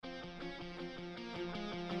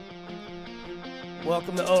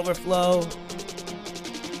Welcome to Overflow.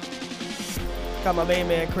 Got my main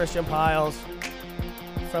man, Christian Piles,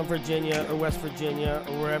 from Virginia or West Virginia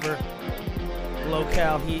or wherever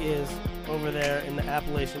locale he is over there in the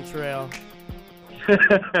Appalachian Trail.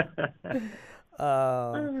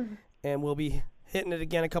 And we'll be hitting it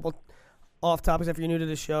again, a couple off topics. If you're new to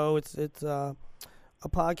the show, it's a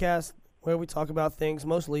podcast where we talk about things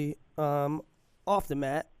mostly off the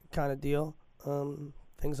mat kind of deal.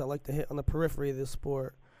 Things I like to hit on the periphery of this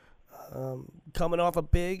sport. Coming off a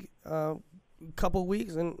big couple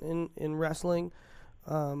weeks in wrestling,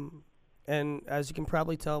 and as you can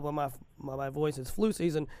probably tell by my voice, it's flu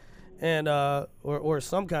season, and or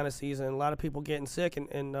some kind of season. A lot of people getting sick,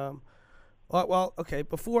 well, okay.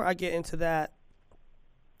 Before I get into that,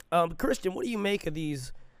 Christian, what do you make of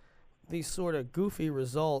these sort of goofy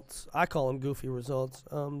results? I call them goofy results.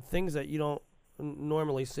 Things that you don't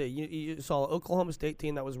normally see. You saw an Oklahoma State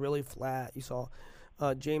team that was really flat. You saw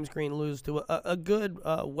James Green lose to a good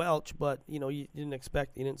Welch, but you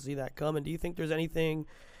didn't see that coming. Do you think there's anything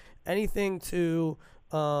to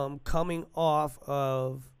coming off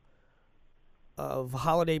of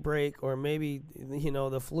holiday break, or maybe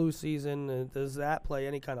the flu season? Does that play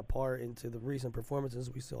any kind of part into the recent performances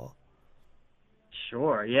we saw?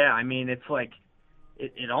 Sure. Yeah. I mean, it's like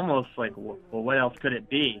it almost like, well, what else could it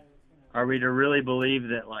be? Are we to really believe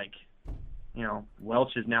that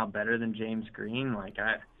Welch is now better than James Green? Like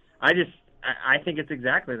I think it's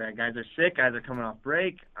exactly that. Guys are sick. Guys are coming off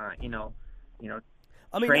break.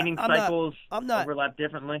 Training cycles overlap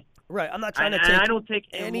differently. Right. I'm not trying to take I don't take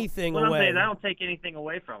anything away. I don't take anything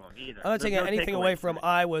away from them either. I'm not taking anything away from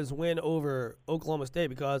Iowa's win over Oklahoma State,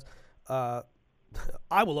 because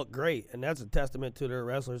Iowa looked great, and that's a testament to their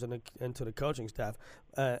wrestlers and to the coaching staff.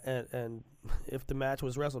 And if the match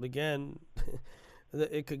was wrestled again,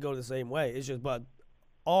 it could go the same way. It's just, but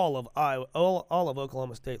all of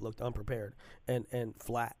Oklahoma State looked unprepared and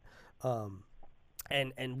flat.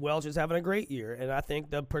 And Welch is having a great year, and I think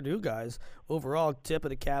the Purdue guys overall, tip of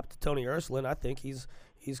the cap to Tony Ursuline. I think he's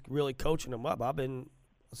really coaching them up. I've been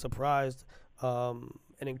surprised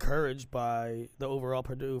and encouraged by the overall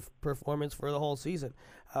Purdue performance for the whole season.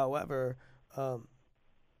 However,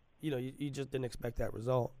 you just didn't expect that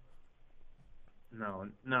result. No,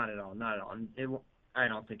 not at all. Not at all. I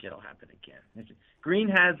don't think it'll happen again. Green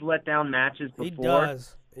has let down matches before. He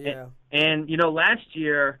does, yeah. And last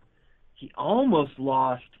year he almost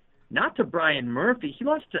lost, not to Brian Murphy. He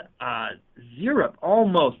lost to Zierup,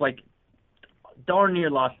 almost, like darn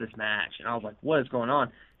near lost this match. And I was like, what is going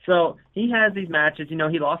on? So he has these matches. He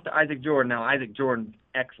lost to Isaac Jordan. Now, Isaac Jordan's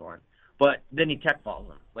excellent, but then he tech falls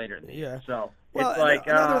him later in the year. So it's like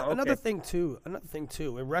another thing too.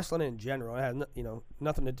 In wrestling in general, it has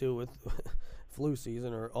nothing to do with flu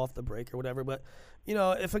season or off the break or whatever. But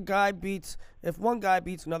if one guy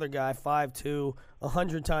beats another guy 5-2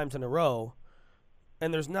 100 times in a row,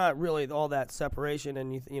 and there's not really all that separation,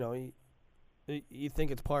 and you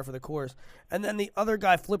think it's par for the course, and then the other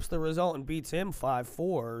guy flips the result and beats him 5-4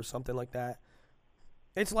 or something like that,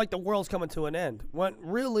 it's like the world's coming to an end. When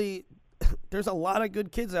really, there's a lot of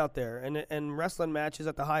good kids out there, and wrestling matches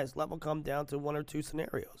at the highest level come down to one or two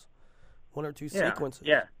scenarios, one or two sequences.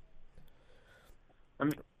 Yeah.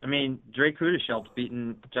 I mean, Drake Hudeshelt's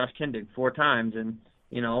beaten Josh Kindig 4 times, and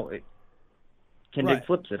Kindig Right.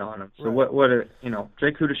 flips it on him. So Right.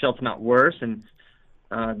 Drake Hudeshelt's not worse than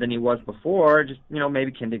he was before. Just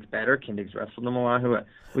maybe Kindig's better. Kindig's wrestled him a lot.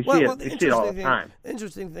 We see it all the time. The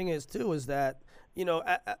interesting thing is that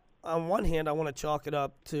on one hand, I want to chalk it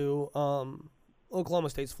up to Oklahoma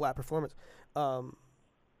State's flat performance,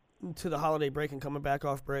 to the holiday break and coming back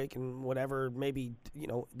off break and whatever, maybe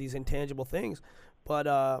these intangible things. But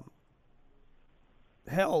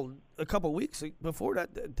hell, a couple weeks before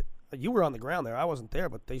that, you were on the ground there. I wasn't there,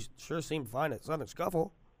 but they sure seemed fine at Southern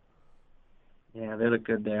Scuffle. Yeah, they look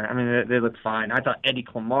good there. I mean, they look fine. I thought Eddie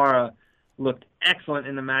Clamara looked excellent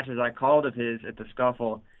in the matches I called of his at the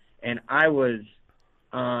Scuffle, and I was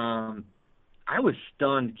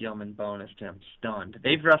stunned. Gilman bonused him. Stunned.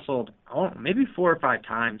 They've wrestled maybe 4 or 5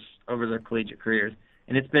 times over their collegiate careers,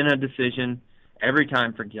 and it's been a decision every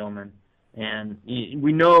time for Gilman. And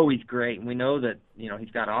we know he's great, and we know that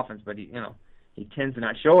he's got offense, but he tends to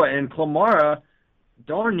not show it. And Clamara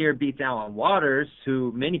darn near beats Alan Waters,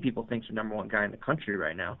 who many people think is the number 1 guy in the country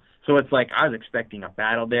right now. So it's like I was expecting a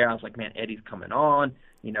battle there. I was like, man, Eddie's coming on.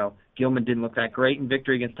 Gilman didn't look that great in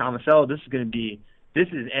victory against Tomasello. This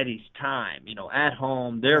is Eddie's time. At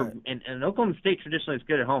home, Right. and Oklahoma State traditionally is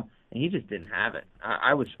good at home, and he just didn't have it.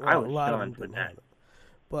 I was stunned with that.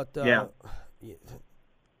 But yeah.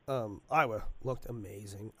 Iowa looked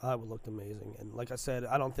amazing. And like I said,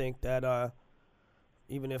 I don't think that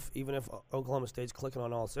even if Oklahoma State's clicking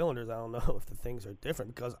on all cylinders, I don't know if the things are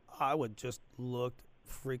different because Iowa just looked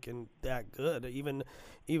freaking that good. Even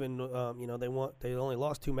you know, they only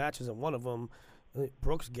lost 2 matches, and one of them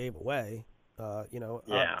Brooks gave away.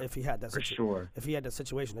 If he had that if he had that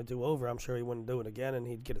situation to do over, I'm sure he wouldn't do it again, and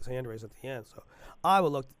he'd get his hand raised at the end. So Iowa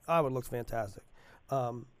looked fantastic.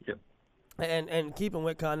 Yep. And keeping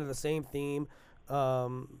with kind of the same theme,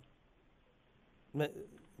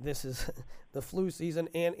 this is the flu season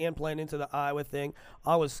and playing into the Iowa thing.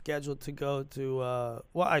 I was scheduled to go to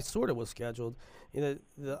I sort of was scheduled.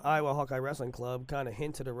 The Iowa Hawkeye Wrestling Club kind of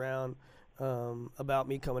hinted around about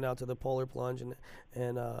me coming out to the Polar Plunge, and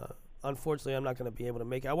unfortunately I'm not going to be able to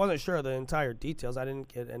make it. I wasn't sure of the entire details. I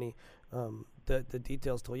didn't get any the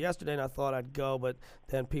details till yesterday, and I thought I'd go, but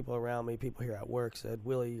then people around me, people here at work said,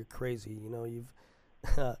 "Willie, you're crazy. You know, you've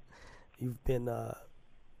been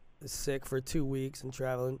sick for 2 weeks and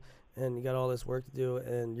traveling, and you got all this work to do,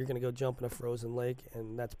 and you're going to go jump in a frozen lake,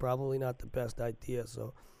 and that's probably not the best idea."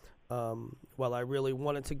 So while I really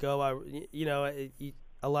wanted to go,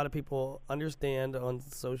 a lot of people understand on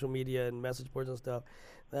social media and message boards and stuff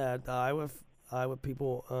that Iowa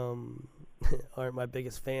people aren't my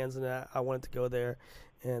biggest fans, and I wanted to go there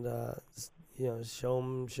and show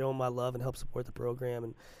them my love and help support the program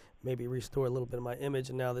and maybe restore a little bit of my image.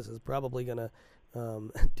 And now this is probably gonna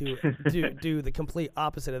do the complete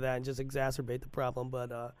opposite of that and just exacerbate the problem.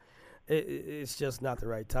 But it's just not the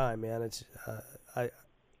right time, man. It's I'm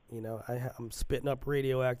spitting up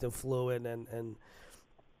radioactive fluid and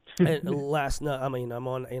last night, I'm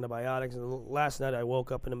on antibiotics, and last night I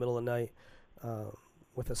woke up in the middle of the night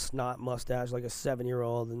with a snot mustache like a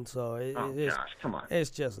 7-year-old, and so gosh, come on, it's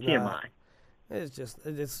just TMI.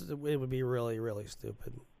 It would be really, really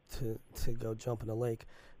stupid to go jump in a lake,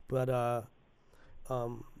 but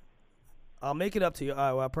I'll make it up to you,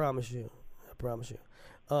 Iowa. I promise you.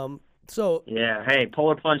 So yeah, hey,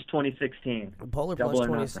 Polar Plunge 2016. Polar Plunge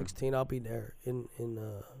 2016. I'll be there in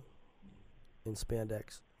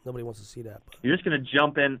spandex. Nobody wants to see that. But. You're just gonna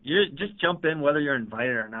jump in. You just jump in whether you're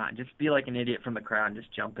invited or not. Just be like an idiot from the crowd and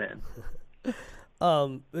just jump in.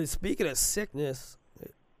 Speaking of sickness,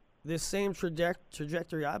 this same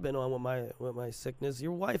trajectory I've been on with my sickness,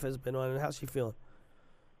 your wife has been on, and how's she feeling?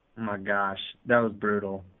 Oh my gosh, that was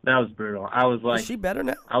brutal. I was like, is she better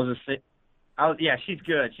now? Yeah, she's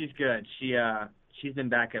good. She's been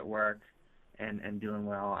back at work and doing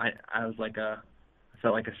well. I was like I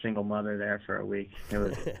felt like a single mother there for a week. It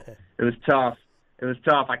was tough.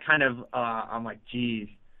 I kind of I'm like, geez,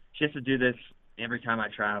 she has to do this every time I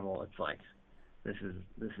travel. It's like this is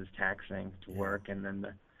taxing to work, and then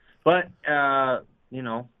thank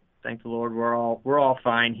the Lord we're all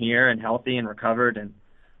fine here and healthy and recovered, and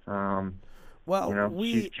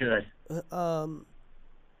she's good.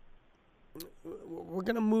 We're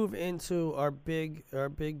gonna move into our big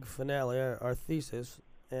finale, our thesis,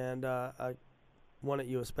 and I wanted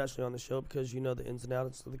you especially on the show because you know the ins and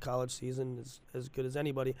outs of the college season as good as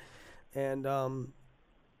anybody, and the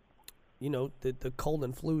cold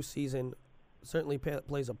and flu season certainly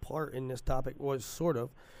plays a part in this topic, or sort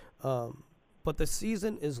of, but the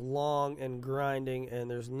season is long and grinding,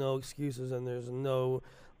 and there's no excuses and there's no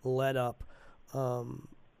let up.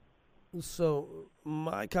 So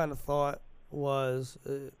my kind of thought was,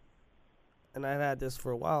 and I've had this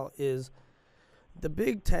for a while, is the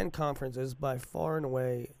Big Ten Conference is by far and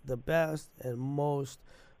away the best and most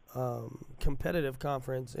competitive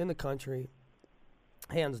conference in the country,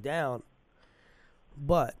 hands down.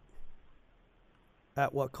 But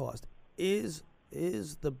at what cost? Is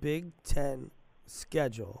the Big Ten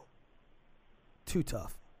schedule too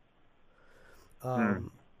tough?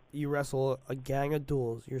 You wrestle a gang of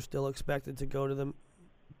duels. You're still expected to go to the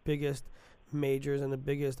biggest majors and the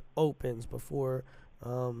biggest opens before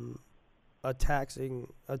a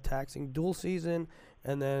taxing dual season,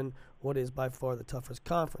 and then what is by far the toughest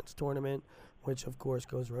conference tournament, which of course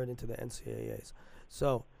goes right into the NCAAs.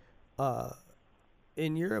 So,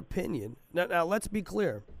 in your opinion, now let's be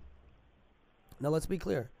clear.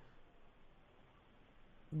 The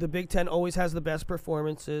Big Ten always has the best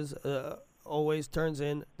performances. Always turns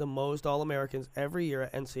in the most All-Americans every year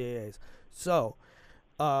at NCAAs. So,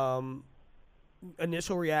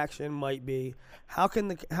 initial reaction might be, how can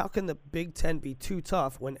the Big Ten be too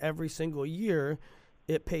tough when every single year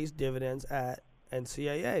it pays dividends at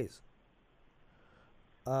NCAAs?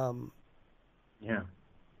 Yeah.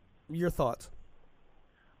 Your thoughts?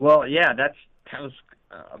 Well, yeah, that was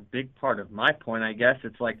a big part of my point, I guess.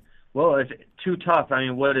 It's like, well, if too tough, I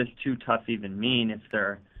mean, what does too tough even mean if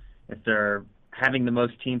they're having the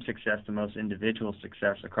most team success, the most individual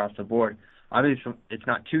success across the board. Obviously, it's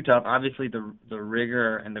not too tough. Obviously, the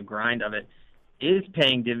rigor and the grind of it is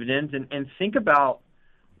paying dividends. And think about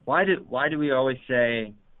why do we always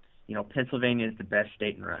say, Pennsylvania is the best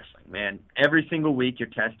state in wrestling? Man, every single week you're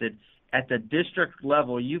tested. At the district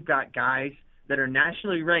level, you've got guys that are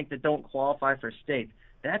nationally ranked that don't qualify for states.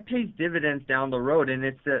 That pays dividends down the road,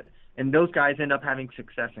 and those guys end up having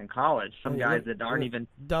success in college. Some guys that aren't even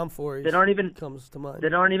Dumfries that aren't even comes to mind.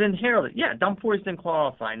 That aren't even heralded. Yeah, Dumfries didn't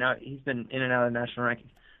qualify. Now he's been in and out of the national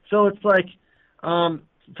rankings. So it's like,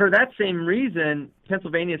 for that same reason,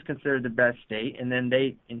 Pennsylvania is considered the best state, and then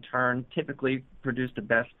they in turn typically produce the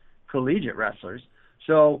best collegiate wrestlers.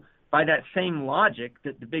 So by that same logic,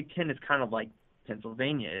 the Big Ten is kind of like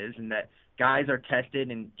Pennsylvania is, in that guys are tested,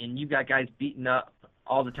 and you've got guys beaten up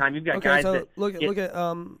all the time. You've got guys so that look at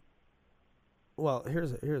well,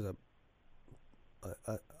 here's a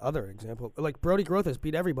other example. Like Brody Grothus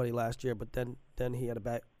beat everybody last year, but then he had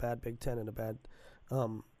a bad Big Ten and a bad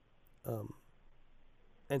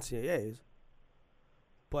NCAAs.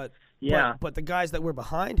 But yeah, but the guys that were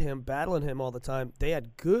behind him, battling him all the time, they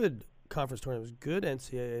had good conference tournaments, good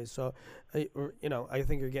NCAAs. So, I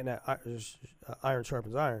think you're getting at iron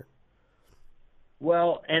sharpens iron.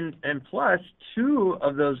 Well, and plus, two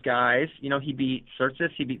of those guys, he beat Surtis,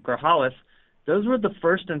 he beat Grajales. Those were the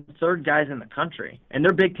first and third guys in the country, and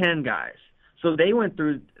they're Big Ten guys. So they went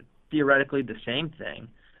through theoretically the same thing,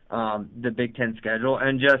 the Big Ten schedule,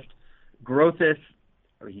 and just Grothus,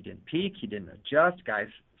 he didn't peak, he didn't adjust, guys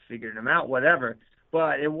figured him out, whatever.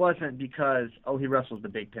 But it wasn't because, he wrestles the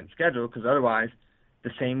Big Ten schedule, because otherwise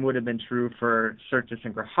the same would have been true for Surtis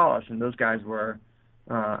and Grajales, and those guys were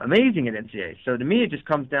amazing at NCAA. So to me, it just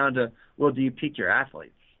comes down to, do you peak your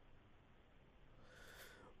athletes?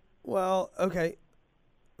 Well, okay.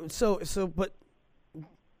 So, but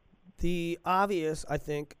the obvious, I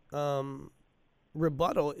think,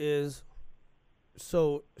 rebuttal is,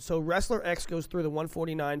 so Wrestler X goes through the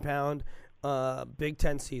 149-pound Big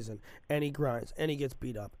Ten season, and he grinds, and he gets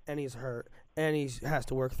beat up, and he's hurt, and he has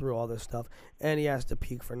to work through all this stuff, and he has to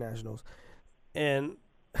peak for nationals. And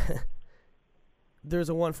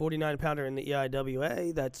there's a 149-pounder in the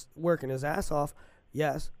EIWA that's working his ass off,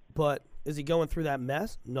 yes, but is he going through that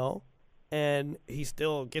mess? No. And he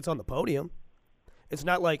still gets on the podium. It's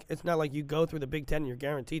not like you go through the Big Ten and you're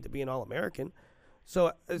guaranteed to be an All-American.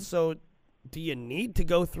 So do you need to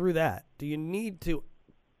go through that? Do you need to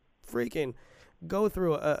freaking go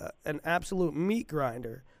through an absolute meat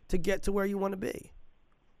grinder to get to where you want to be?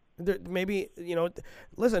 Maybe,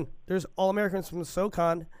 listen, there's All-Americans from the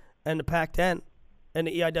SoCon and the Pac-10 and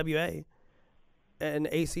the EIWA and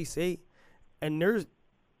the ACC. And there's,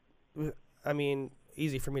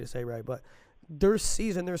 easy for me to say, right, but their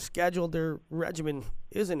season, their schedule, their regimen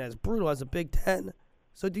isn't as brutal as the Big Ten.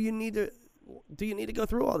 So do you need to go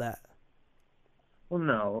through all that? Well,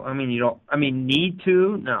 no. You don't. Need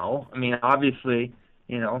to? No. Obviously,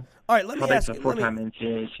 All right, let me ask you. A four-time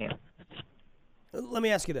NCAA champ. Let me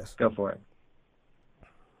ask you this. Go for it.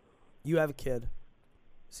 You have a kid,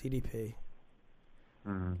 CDP,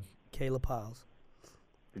 Mm-hmm. Caleb Piles.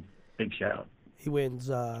 Big shout. He wins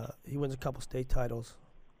a couple state titles.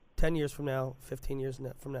 10 years from now, 15 years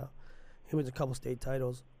from now, he wins a couple state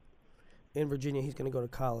titles. In Virginia, he's going to go to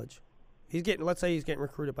college. Let's say he's getting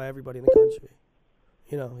recruited by everybody in the country.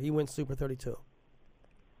 He wins Super 32.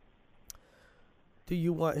 Do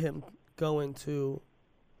you want him going to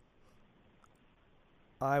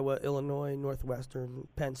Iowa, Illinois, Northwestern,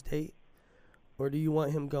 Penn State? Or do you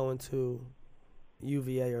want him going to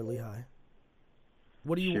UVA or Lehigh?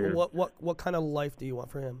 What do you Sure. what kind of life do you want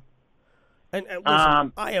for him? And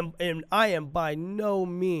listen, I am by no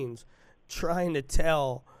means trying to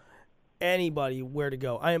tell anybody where to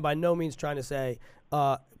go. I am by no means trying to say,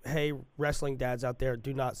 hey, wrestling dads out there,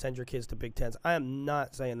 do not send your kids to Big Tens. I am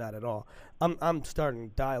not saying that at all. I'm starting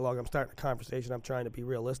dialogue. I'm starting a conversation. I'm trying to be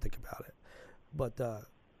realistic about it. But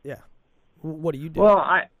yeah, what do you do?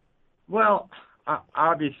 Well,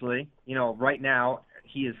 obviously, right now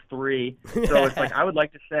he is 3, so it's like I would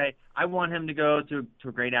like to say I want him to go to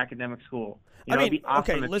a great academic school. It'd be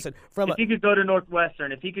awesome okay, listen, if he could go to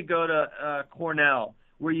Northwestern, if he could go to Cornell,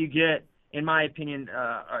 where you get, in my opinion,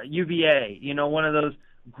 UVA, one of those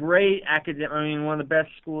great one of the best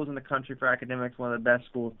schools in the country for academics, one of the best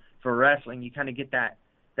schools for wrestling. You kind of get that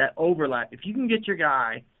overlap. If you can get your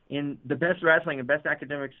guy in the best wrestling and best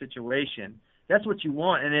academic situation, that's what you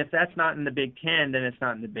want. And if that's not in the Big Ten, then it's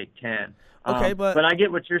not in the Big Ten. Okay, but I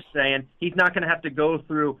get what you're saying. He's not going to have to go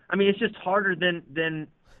through. It's just harder than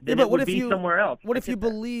but it would be somewhere else. What if you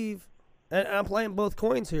believe? And I'm playing both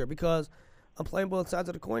coins here because I'm playing both sides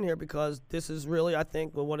of the coin here because this is really, I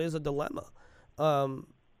think, what is a dilemma.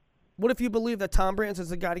 What if you believe that Tom Brands is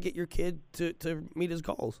the guy to get your kid to meet his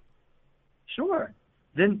goals? Sure.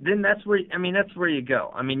 Then that's where you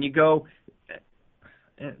go. I mean, you go.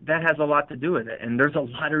 That has a lot to do with it, and there's a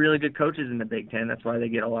lot of really good coaches in the Big Ten. That's why they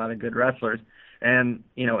get a lot of good wrestlers, and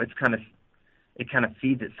it kind of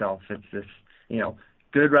feeds itself. It's this,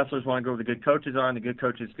 good wrestlers want to go where the good coaches are, and the good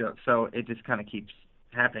coaches go. So it just kind of keeps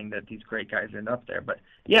happening that these great guys end up there. But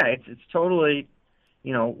yeah, it's totally,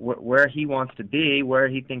 where he wants to be, where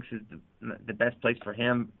he thinks is the best place for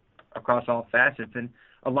him across all facets. And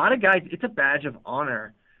a lot of guys, it's a badge of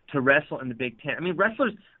honor to wrestle in the Big Ten. I mean,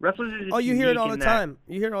 wrestlers are just you hear it all the time.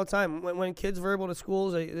 You hear it all the time. When kids verbal to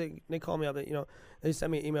schools, they call me up. They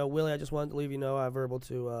send me an email. Willie, I just wanted to leave you know I verbal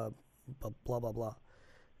to blah blah blah,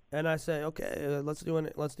 and I say, okay, let's do an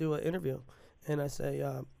interview. And I say,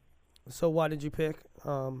 so why did you pick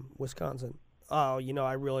Wisconsin? Oh,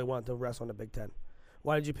 I really wanted to wrestle in the Big Ten.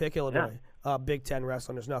 Why did you pick Illinois? Yeah. Big Ten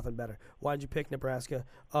wrestling, there's nothing better. Why did you pick Nebraska?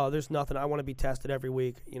 Oh, there's nothing. I want to be tested every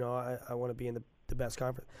week. I want to be in the best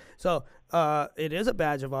conference. So it is a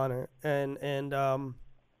badge of honor, and that's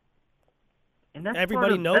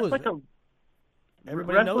everybody knows that's like it.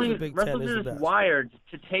 Everybody knows the Big Ten is the wrestlers best. are wired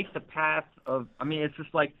to take the path of. I mean, it's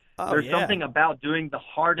just like there's yeah. something about doing the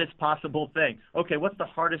hardest possible thing. Okay, what's the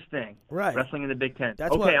hardest thing? Right. Wrestling in the Big Ten. I'm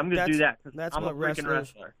going to do that because that's I'm what a freaking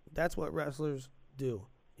wrestler. That's what wrestlers do.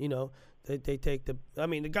 They take the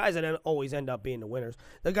guys that always end up being the winners.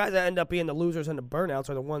 The guys that end up being the losers and the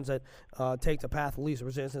burnouts are the ones that take the path of least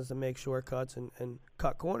resistance to make shortcuts and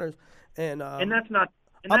cut corners. And that's not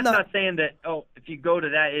saying that, if you go to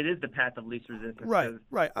that, it is the path of least resistance.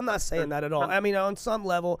 Right. I'm not saying that at all. I mean, on some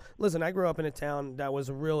level, listen, I grew up in a town that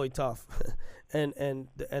was really tough, and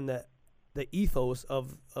the ethos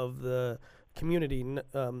of the community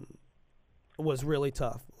was really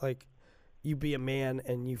tough. Like, you be a man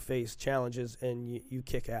and you face challenges and you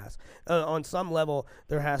kick ass. On some level,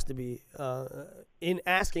 there has to be, in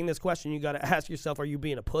asking this question, you got to ask yourself, are you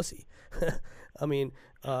being a pussy? I mean,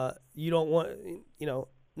 you don't want,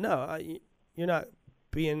 no, you're not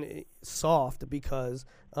being soft because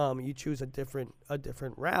you choose a different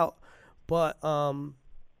route. But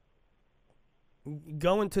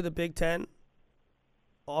going to the Big Ten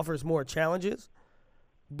offers more challenges,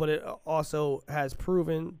 but it also has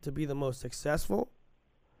proven to be the most successful.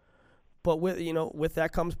 But with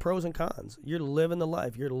that comes pros and cons. You're living the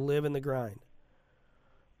life. You're living the grind.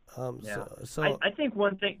 So I think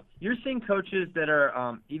one thing, you're seeing coaches that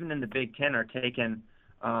are even in the Big Ten are taking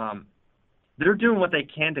they're doing what they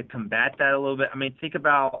can to combat that a little bit. I mean, think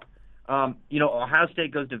about Ohio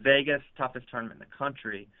State goes to Vegas, toughest tournament in the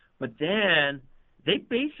country, but then they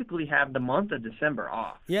basically have the month of December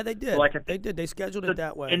off. Yeah, they did. So they did. They scheduled it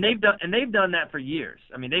that way. And they've done that for years.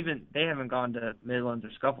 I mean, they haven't gone to Midlands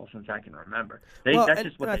or Scuffle since I can remember. That's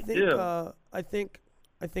just what they do. I think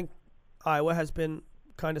Iowa has been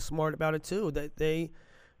kind of smart about it too. That the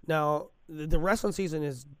wrestling season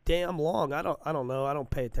is damn long. I don't know. I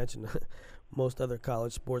don't pay attention to most other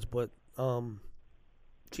college sports, but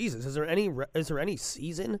Jesus, is there any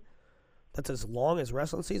season that's as long as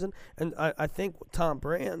wrestling season? And I think Tom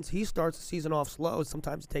Brands, he starts the season off slow.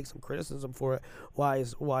 Sometimes he takes some criticism for it. Why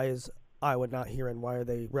is Iowa not here, and why are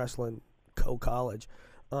they wrestling co-college?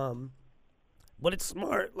 But it's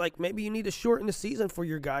smart. Like, maybe you need to shorten the season for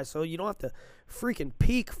your guys so you don't have to freaking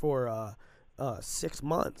peak for 6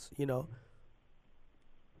 months,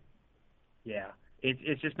 Yeah,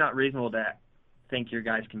 it's just not reasonable to think your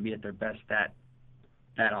guys can be at their best that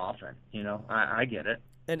often. I get it.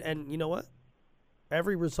 And you know what?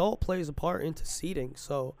 Every result plays a part into seeding.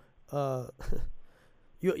 So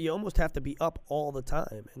you almost have to be up all the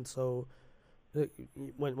time. And so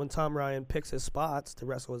when Tom Ryan picks his spots to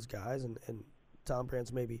wrestle his guys, and Tom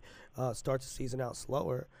Brands maybe starts the season out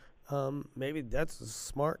slower, maybe that's a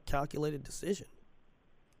smart, calculated decision.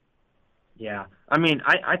 Yeah, I mean,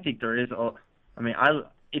 I think there is.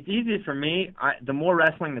 It's easy for me. The more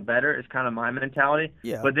wrestling, the better is kind of my mentality.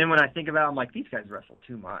 Yeah. But then when I think about it, I'm like, these guys wrestle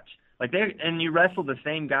too much. And you wrestle the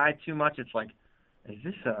same guy too much. It's like, is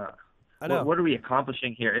this I know. What are we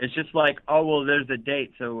accomplishing here? It's just like, oh well, there's a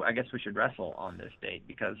date, so I guess we should wrestle on this date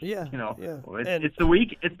because it's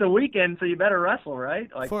the weekend, so you better wrestle, right?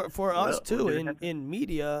 Like for us too in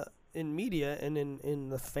media and in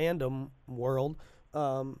the fandom world,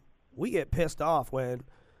 we get pissed off when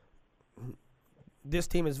this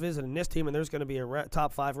team is visiting this team, and there's going to be a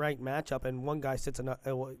top 5 ranked matchup, and one guy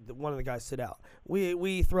one of the guys sit out.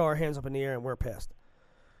 We throw our hands up in the air and we're pissed.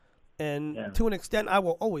 And to an extent, I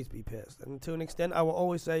will always be pissed. And to an extent, I will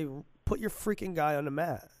always say, put your freaking guy on the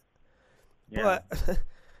mat. Yeah. But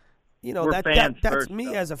you know, We're fans that's first, me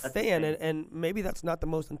though. as a That's the fan, thing. and maybe that's not the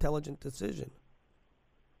most intelligent decision.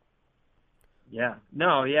 Yeah.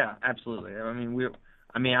 No. Yeah. Absolutely. I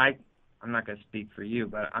mean, I'm not going to speak for you,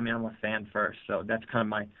 but I mean, I'm a fan first, so that's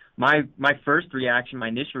kind of my first reaction. My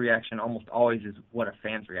initial reaction almost always is what a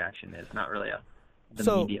fan's reaction is, not really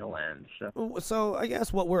the media lens. So I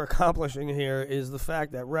guess what we're accomplishing here is the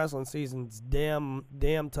fact that wrestling season's damn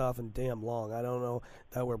tough and damn long. I don't know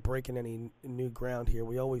that we're breaking any new ground here.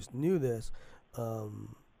 We always knew this,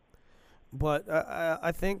 but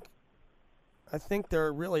I think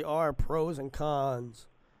there really are pros and cons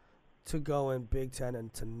to go in Big Ten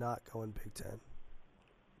and to not go in Big Ten.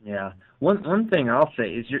 Yeah. One thing I'll say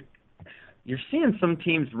is you're seeing some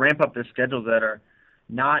teams ramp up their schedules that are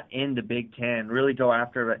not in the Big Ten, really go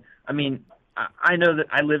after it. I mean, I know that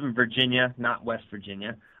I live in Virginia, not West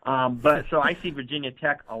Virginia, but so I see Virginia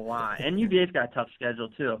Tech a lot, and UVA's got a tough schedule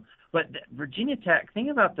too. But Virginia Tech, think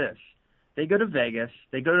about this: they go to Vegas,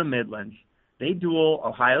 they go to Midlands, they duel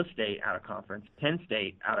Ohio State out of conference, Penn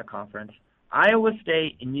State out of conference, Iowa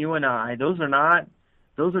State and UNI. Those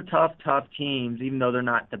are tough teams, even though they're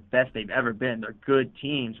not the best they've ever been. They're good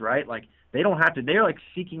teams, right? Like they're like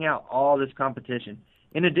seeking out all this competition.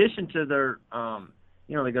 In addition to their,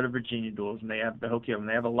 they go to Virginia duels and they have the Hokie Open.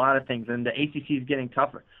 They have a lot of things, and the ACC is getting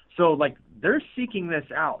tougher. So, like, they're seeking this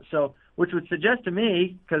out. So, which would suggest to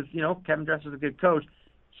me, because, Kevin Dresser's a good coach,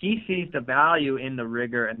 he sees the value in the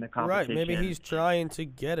rigor and the competition. Right. Maybe he's trying to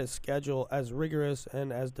get a schedule as rigorous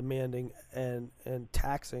and as demanding and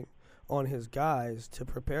taxing on his guys to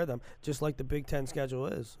prepare them, just like the Big Ten schedule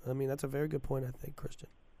is. I mean, that's a very good point, I think, Christian.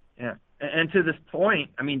 Yeah, and to this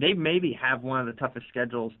point, I mean, they maybe have one of the toughest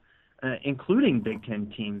schedules, including Big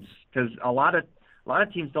Ten teams, because a lot of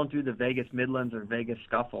teams don't do the Vegas Midlands or Vegas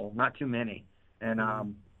Scuffle, not too many, and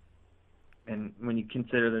when you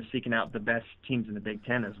consider they're seeking out the best teams in the Big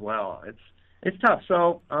Ten as well, it's tough.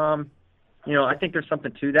 So, I think there's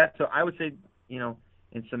something to that. So I would say,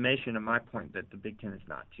 in summation of my point, that the Big Ten is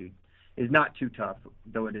not too tough,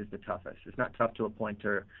 though it is the toughest. It's not tough to a point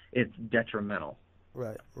where it's detrimental.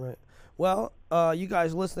 Right. Well, you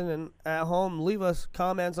guys listening at home, leave us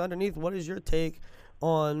comments underneath. What is your take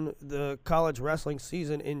on the college wrestling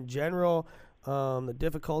season in general, the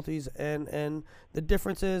difficulties and the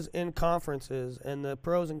differences in conferences and the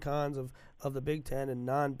pros and cons of the Big Ten and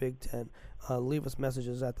non-Big Ten? Leave us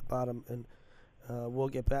messages at the bottom, and we'll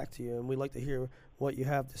get back to you. And we'd like to hear what you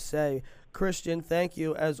have to say. Christian, thank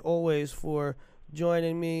you, as always, for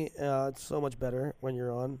joining me. It's so much better when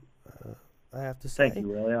you're on. I have to say. Thank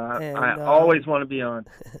you, Willie. I always want to be on.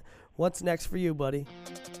 What's next for you, buddy?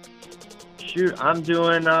 Shoot, I'm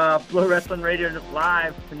doing Flow Wrestling Radio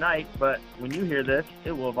Live tonight, but when you hear this,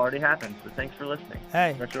 it will have already happened. So thanks for listening.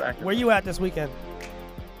 Hey, where you at this weekend?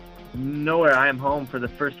 Nowhere. I am home for the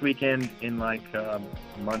first weekend in like a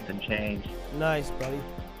month and change. Nice, buddy.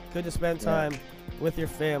 Good to spend time with your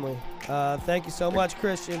family. Thank you so much,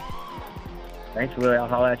 Christian. Thanks, Willie. I'll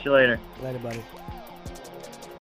holler at you later. Later, buddy.